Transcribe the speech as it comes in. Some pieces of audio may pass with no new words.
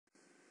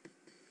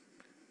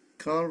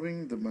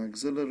Carving the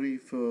maxillary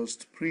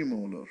first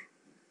premolar.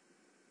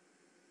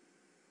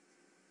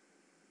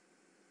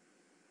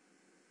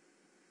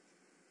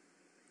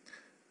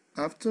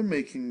 After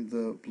making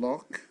the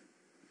block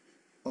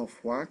of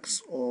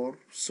wax or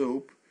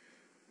soap,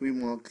 we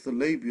mark the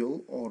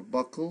labial or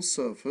buccal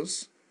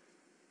surface,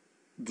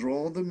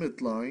 draw the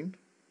midline,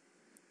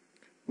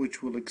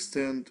 which will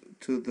extend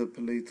to the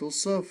palatal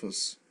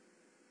surface.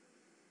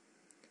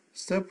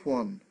 Step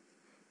 1.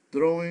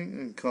 Drawing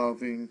and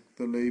carving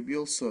the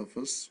labial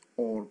surface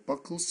or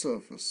buccal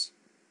surface.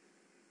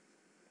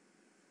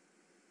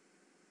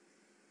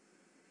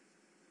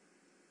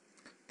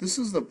 This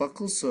is the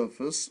buccal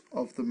surface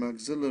of the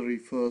maxillary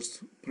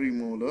first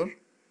premolar.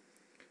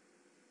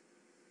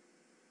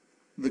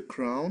 The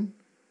crown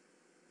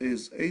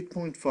is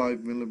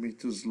 8.5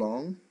 millimeters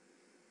long,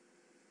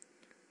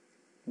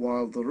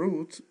 while the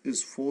root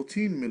is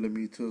 14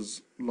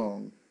 millimeters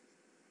long.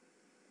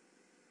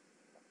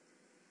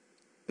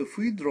 If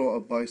we draw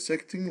a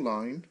bisecting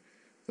line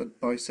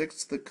that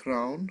bisects the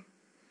crown,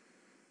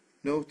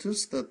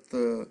 notice that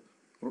the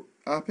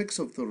apex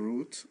of the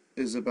root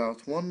is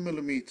about 1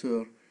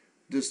 millimeter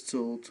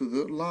distal to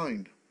the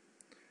line.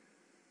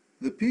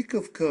 The peak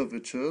of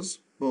curvatures,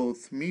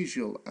 both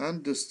medial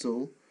and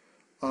distal,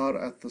 are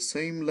at the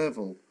same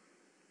level,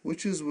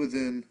 which is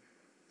within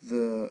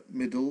the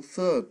middle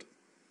third.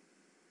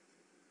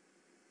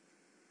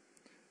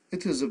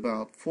 It is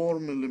about 4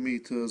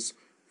 millimeters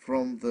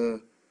from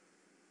the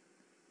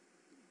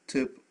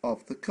tip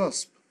of the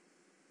cusp.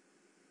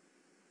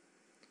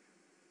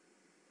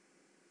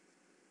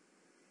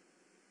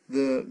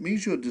 The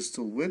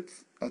mesiodistal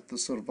width at the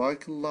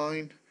cervical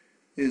line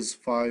is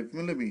 5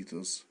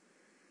 millimeters,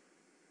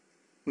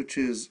 which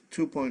is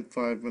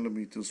 2.5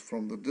 millimeters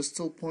from the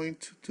distal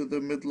point to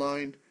the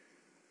midline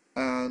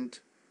and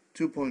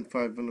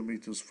 2.5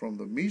 millimeters from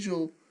the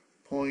medial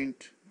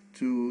point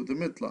to the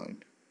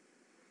midline,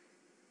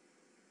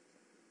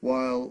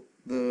 while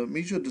the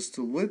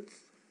mesiodistal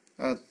width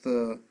at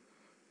the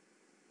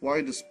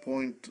widest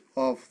point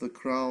of the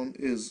crown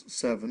is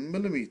 7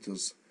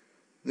 millimeters.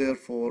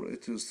 Therefore,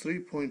 it is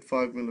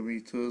 3.5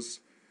 millimeters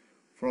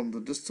from the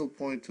distal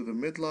point to the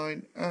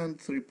midline and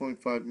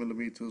 3.5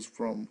 millimeters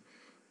from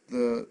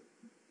the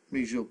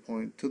medial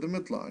point to the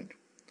midline.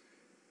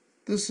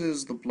 This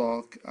is the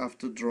block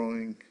after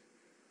drawing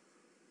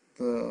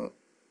the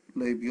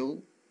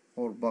labial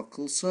or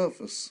buccal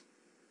surface.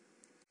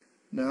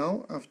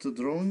 Now, after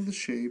drawing the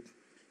shape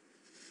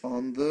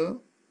on the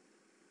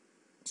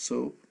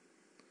soap,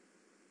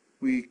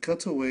 we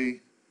cut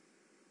away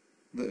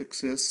the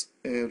excess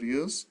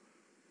areas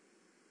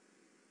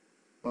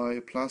by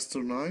a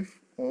plaster knife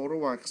or a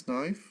wax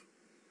knife,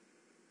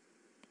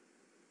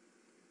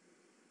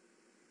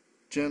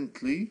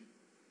 gently,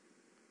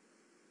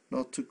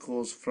 not to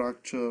cause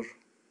fracture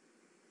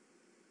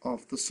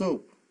of the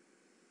soap.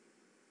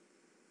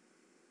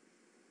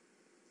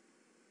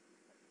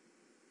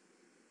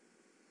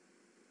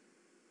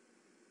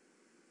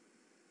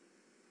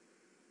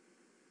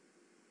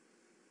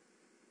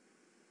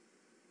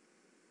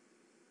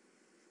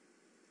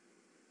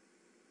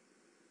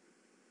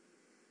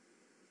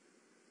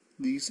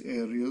 These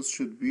areas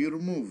should be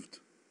removed.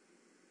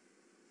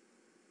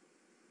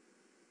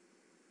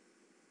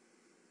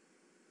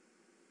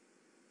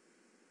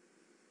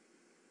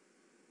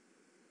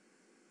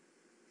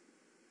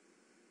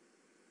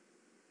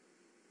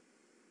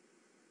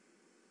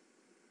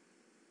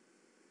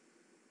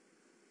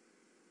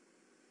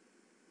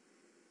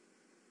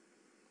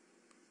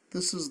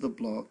 This is the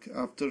block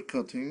after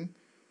cutting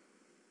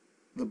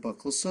the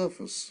buccal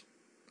surface.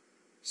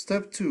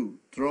 Step 2.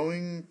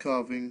 Drawing and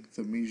carving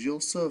the medial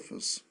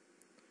surface.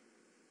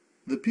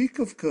 The peak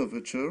of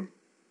curvature,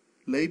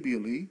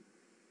 labially,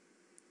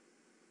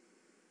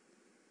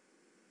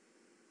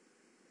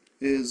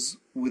 is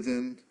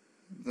within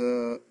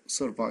the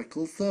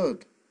cervical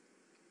third,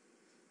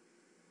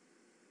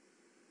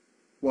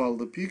 while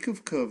the peak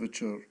of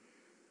curvature,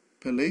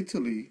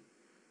 palatally,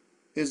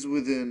 is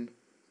within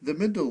the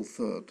middle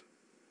third.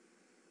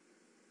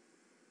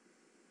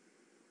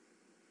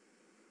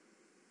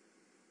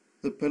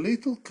 The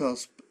palatal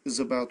cusp is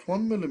about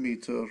 1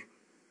 millimeter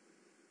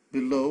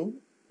below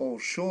or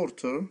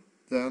shorter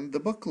than the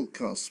buccal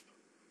cusp.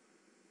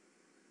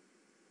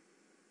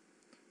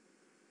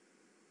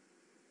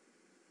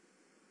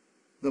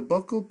 The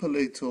buccal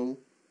palatal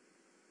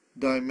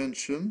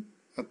dimension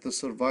at the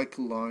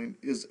cervical line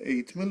is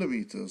 8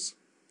 millimeters,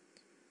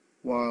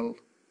 while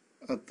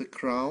at the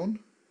crown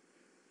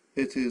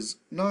it is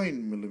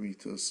 9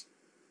 millimeters.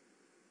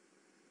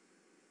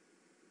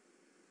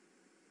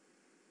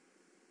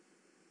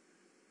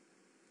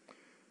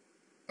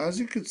 As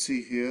you can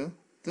see here,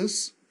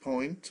 this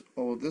point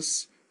or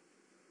this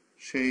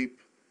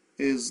shape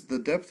is the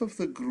depth of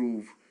the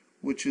groove,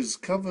 which is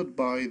covered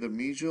by the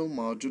medial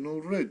marginal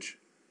ridge.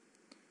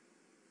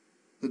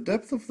 The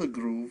depth of the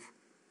groove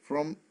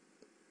from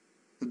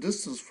the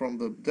distance from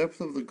the depth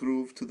of the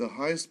groove to the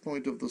highest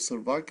point of the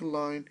cervical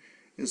line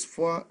is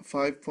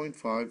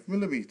 5.5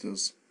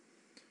 millimeters,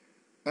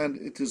 and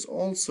it is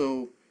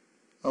also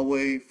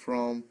away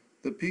from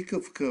the peak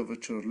of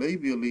curvature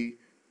labially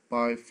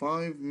by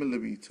 5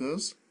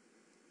 millimeters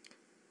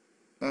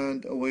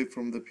and away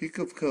from the peak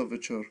of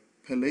curvature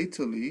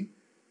palatally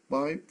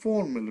by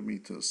 4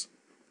 millimeters.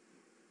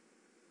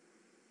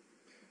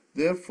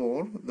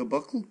 Therefore, the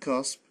buccal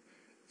cusp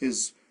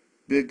is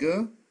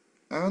bigger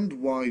and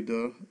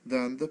wider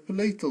than the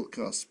palatal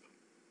cusp.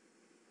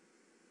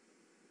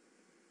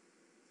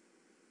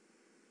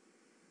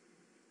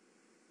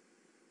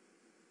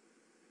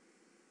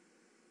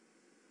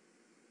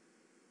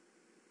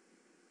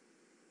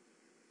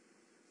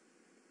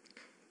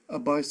 A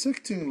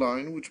bisecting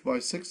line which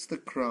bisects the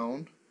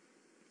crown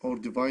or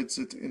divides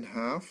it in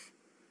half,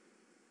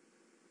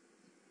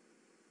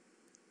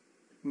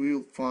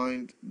 we'll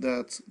find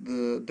that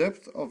the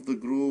depth of the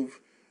groove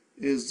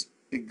is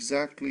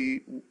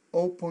exactly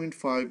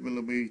 0.5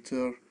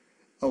 millimeter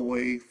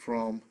away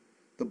from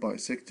the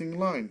bisecting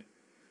line.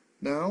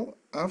 Now,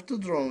 after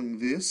drawing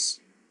these,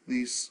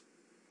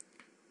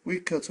 we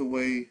cut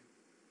away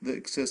the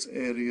excess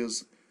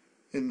areas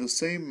in the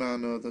same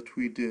manner that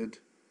we did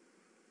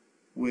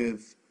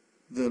with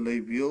the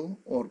labial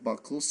or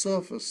buccal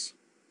surface.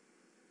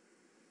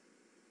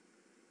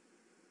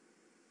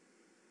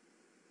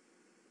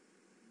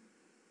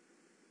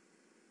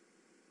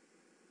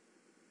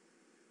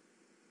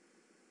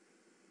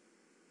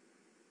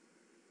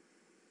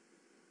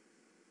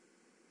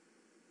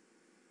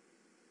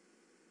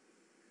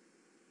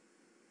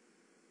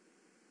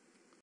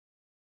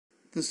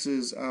 This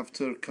is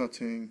after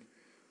cutting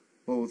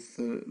both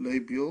the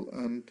labial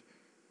and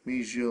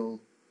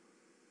medial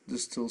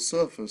distal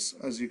surface.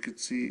 As you can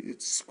see,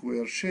 it's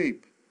square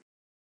shape.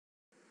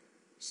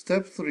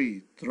 Step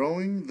 3.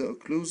 Drawing the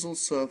occlusal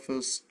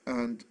surface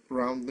and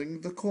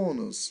rounding the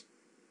corners.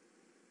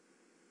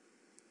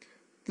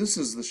 This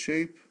is the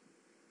shape.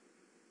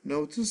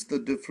 Notice the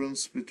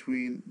difference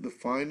between the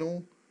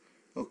final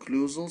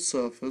occlusal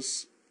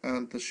surface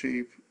and the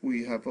shape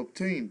we have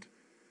obtained.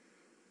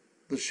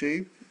 The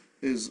shape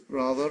is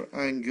rather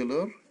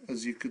angular,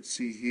 as you could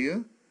see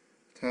here.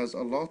 It has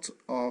a lot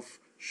of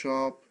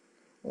sharp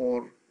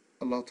or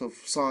a lot of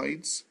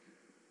sides.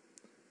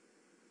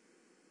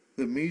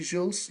 The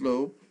medial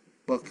slope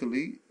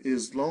buccally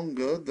is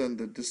longer than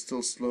the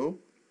distal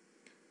slope,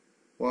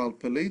 while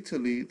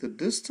palatally the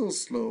distal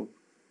slope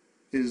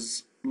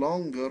is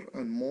longer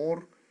and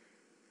more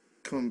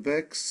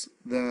convex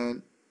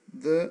than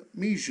the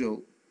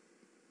medial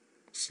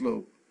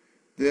slope.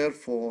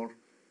 Therefore,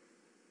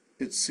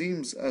 it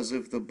seems as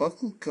if the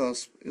buccal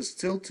cusp is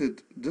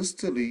tilted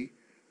distally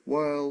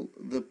while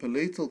the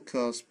palatal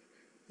cusp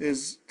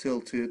is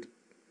tilted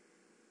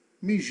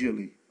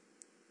medially.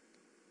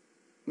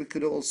 We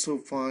could also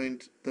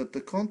find that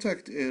the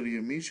contact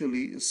area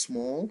medially is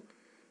small,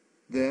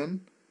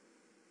 then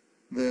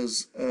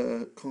there's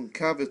a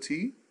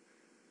concavity,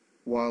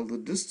 while the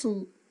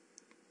distal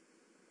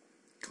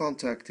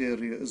contact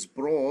area is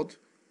broad,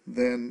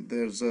 then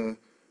there's a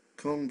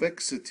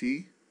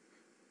convexity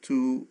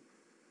to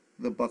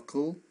the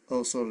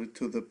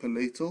to the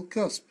palatal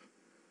cusp.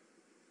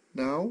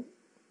 Now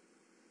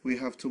we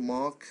have to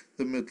mark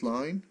the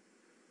midline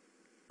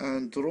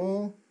and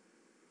draw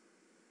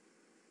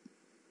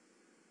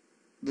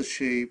the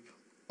shape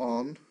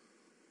on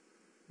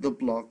the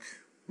block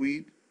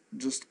we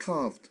just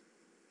carved.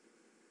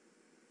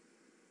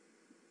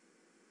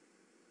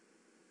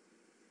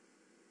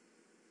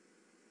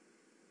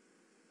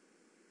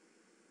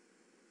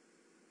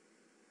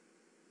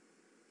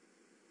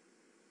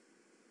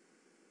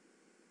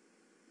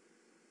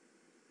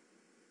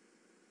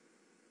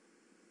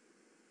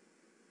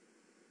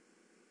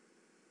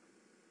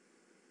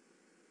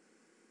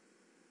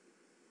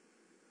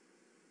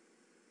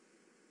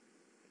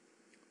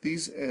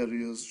 These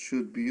areas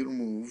should be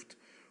removed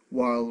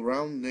while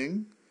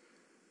rounding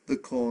the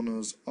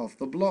corners of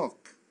the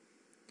block.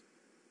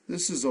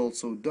 This is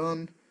also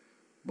done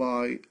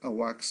by a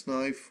wax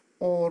knife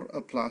or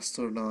a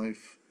plaster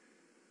knife,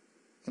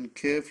 and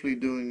carefully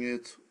doing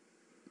it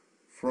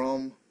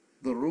from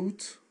the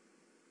root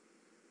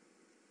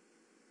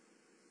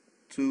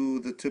to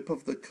the tip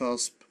of the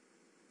cusp,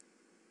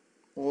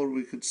 or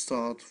we could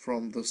start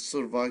from the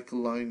cervical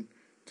line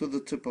to the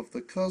tip of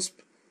the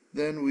cusp,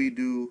 then we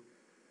do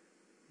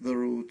the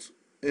root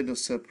in a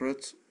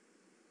separate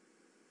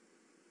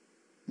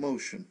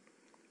motion.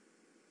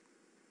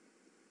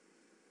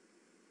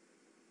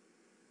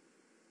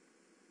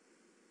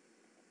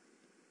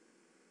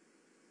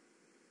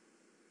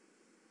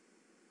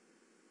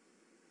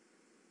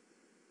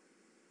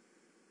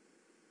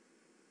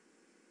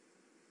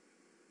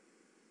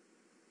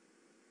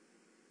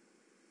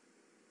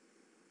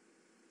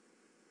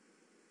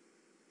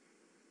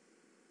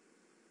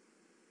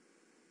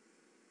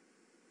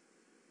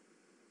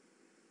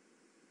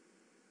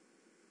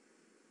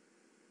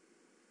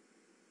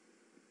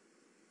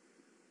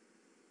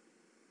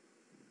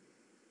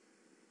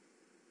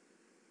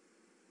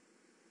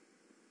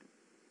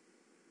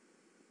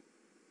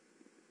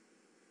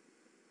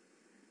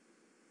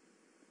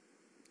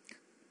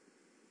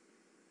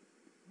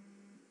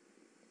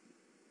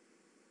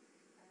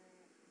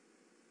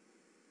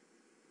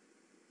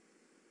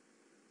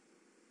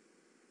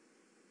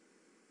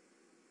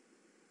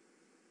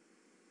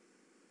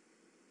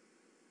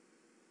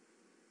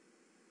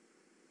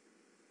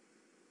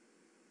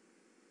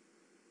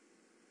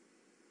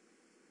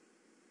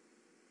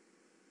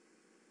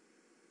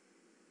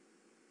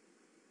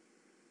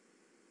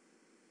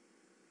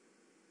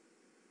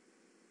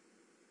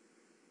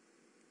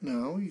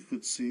 Now you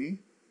could see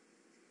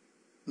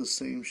the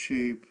same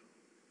shape,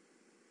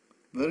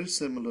 very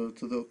similar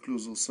to the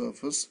occlusal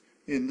surface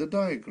in the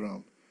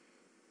diagram.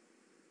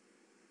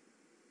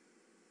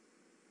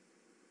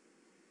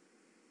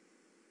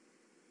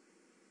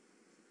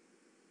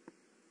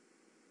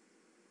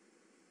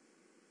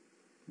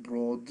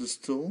 Broad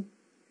distal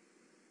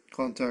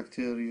contact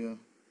area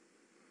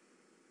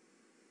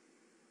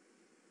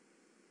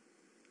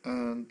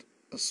and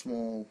a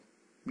small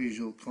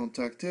medial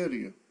contact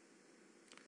area.